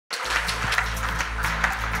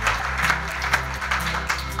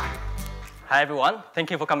Hi everyone,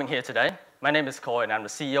 thank you for coming here today. My name is Khoi and I'm the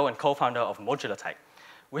CEO and co-founder of MODULR Tech.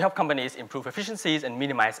 We help companies improve efficiencies and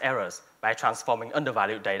minimize errors by transforming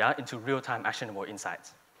undervalued data into real-time actionable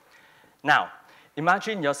insights. Now,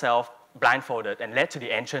 imagine yourself blindfolded and led to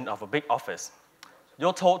the entrance of a big office.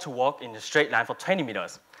 You're told to walk in a straight line for 20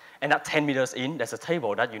 meters, and at 10 meters in, there's a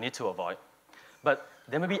table that you need to avoid. But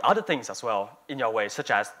there may be other things as well in your way,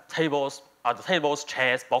 such as tables,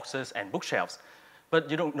 chairs, boxes, and bookshelves. But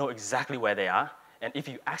you don't know exactly where they are, and if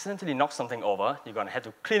you accidentally knock something over, you're going to have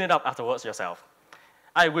to clean it up afterwards yourself.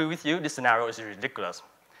 I agree with you, this scenario is ridiculous.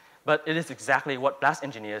 But it is exactly what blast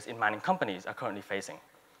engineers in mining companies are currently facing.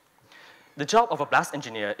 The job of a blast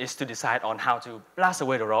engineer is to decide on how to blast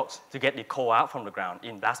away the rocks to get the coal out from the ground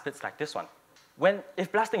in blast pits like this one. If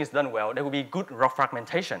blasting is done well, there will be good rock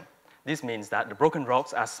fragmentation. This means that the broken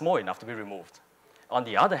rocks are small enough to be removed. On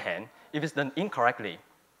the other hand, if it's done incorrectly,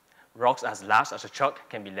 rocks as large as a truck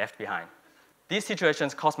can be left behind. These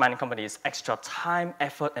situations cost mining companies extra time,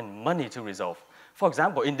 effort, and money to resolve. For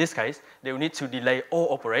example, in this case, they will need to delay all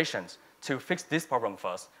operations to fix this problem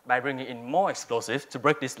first by bringing in more explosives to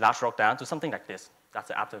break this large rock down to something like this. That's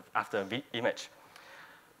the after image.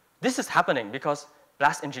 This is happening because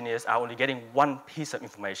blast engineers are only getting one piece of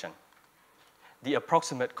information, the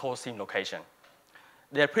approximate coal seam location.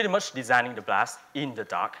 They're pretty much designing the blast in the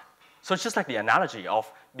dark. So it's just like the analogy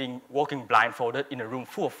of walking blindfolded in a room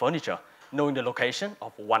full of furniture, knowing the location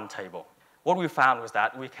of one table. What we found was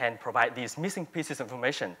that we can provide these missing pieces of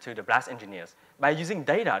information to the blast engineers by using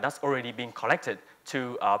data that's already been collected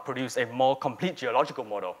to produce a more complete geological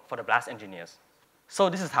model for the blast engineers. So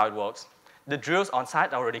this is how it works. The drills on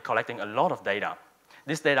site are already collecting a lot of data.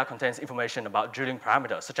 This data contains information about drilling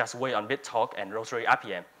parameters, such as weight on bit torque and rotary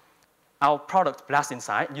RPM. Our product, Blast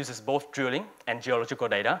Insight, uses both drilling and geological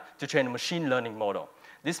data to train a machine learning model.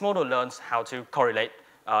 This model learns how to correlate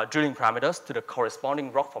drilling parameters to the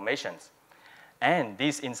corresponding rock formations. And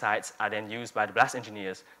these insights are then used by the blast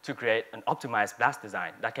engineers to create an optimized blast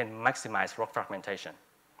design that can maximize rock fragmentation.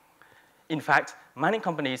 In fact, mining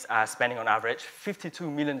companies are spending on average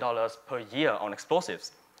 $52 million per year on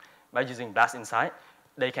explosives. By using Blast Insight,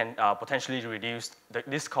 they can potentially reduce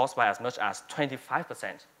this cost by as much as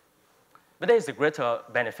 25%. But there is a greater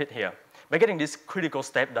benefit here. By getting this critical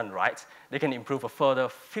step done right, they can improve a further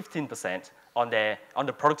 15% on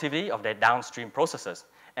the productivity of their downstream processes.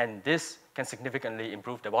 And this can significantly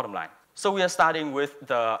improve the bottom line. So we are starting with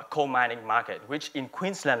the coal mining market, which in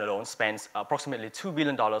Queensland alone spends approximately $2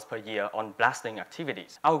 billion per year on blasting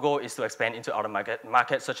activities. Our goal is to expand into other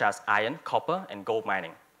markets such as iron, copper, and gold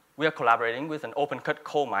mining. We are collaborating with an open-cut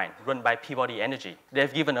coal mine run by Peabody Energy. They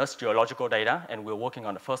have given us geological data, and we're working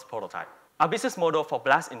on the first prototype. Our business model for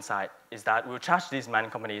Blast Insight is that we'll charge these mining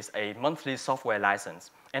companies a monthly software license,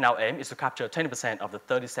 and our aim is to capture 20% of the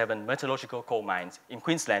 37 metallurgical coal mines in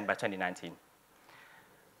Queensland by 2019.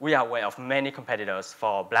 We are aware of many competitors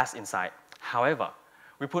for Blast Insight. However,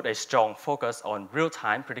 we put a strong focus on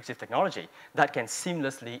real-time predictive technology that can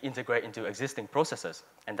seamlessly integrate into existing processes,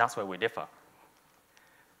 and that's where we differ.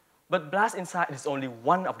 But Blast Insight is only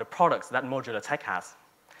one of the products that MODULR Tech has.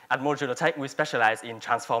 At MODULR Tech, we specialize in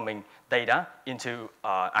transforming data into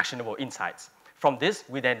actionable insights. From this,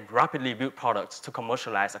 we then rapidly build products to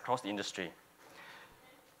commercialize across the industry.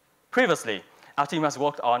 Previously, our team has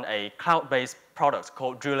worked on a cloud-based product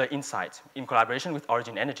called Driller Insight in collaboration with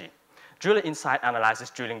Origin Energy. Driller Insight analyzes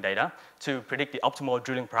drilling data to predict the optimal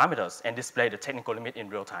drilling parameters and display the technical limit in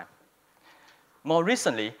real time. More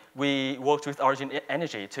recently, we worked with Origin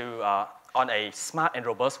Energy on a smart and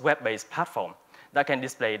robust web-based platform that can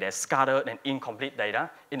display their scattered and incomplete data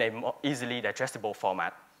in a more easily digestible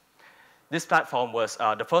format. This platform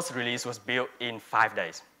the first release was built in 5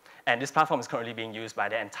 days, and this platform is currently being used by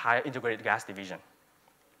the entire integrated gas division.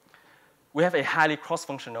 We have a highly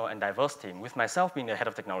cross-functional and diverse team, with myself being the head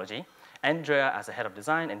of technology, Andrea as the head of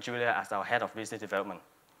design, and Julia as our head of business development.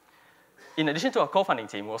 In addition to our co-founding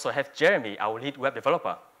team, we also have Jeremy, our lead web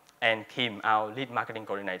developer, and Kim, our lead marketing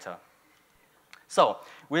coordinator. So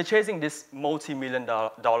we're chasing this multi-million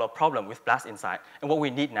dollar problem with Blast Insight, and what we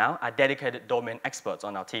need now are dedicated domain experts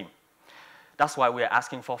on our team. That's why we are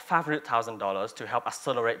asking for $500,000 to help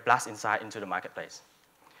accelerate Blast Insight into the marketplace.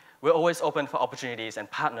 We're always open for opportunities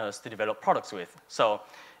and partners to develop products with. So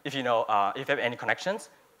if you have any connections,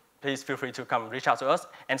 please feel free to come reach out to us.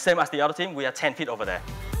 And same as the other team, we are 10 feet over there.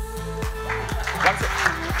 That's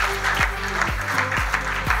it.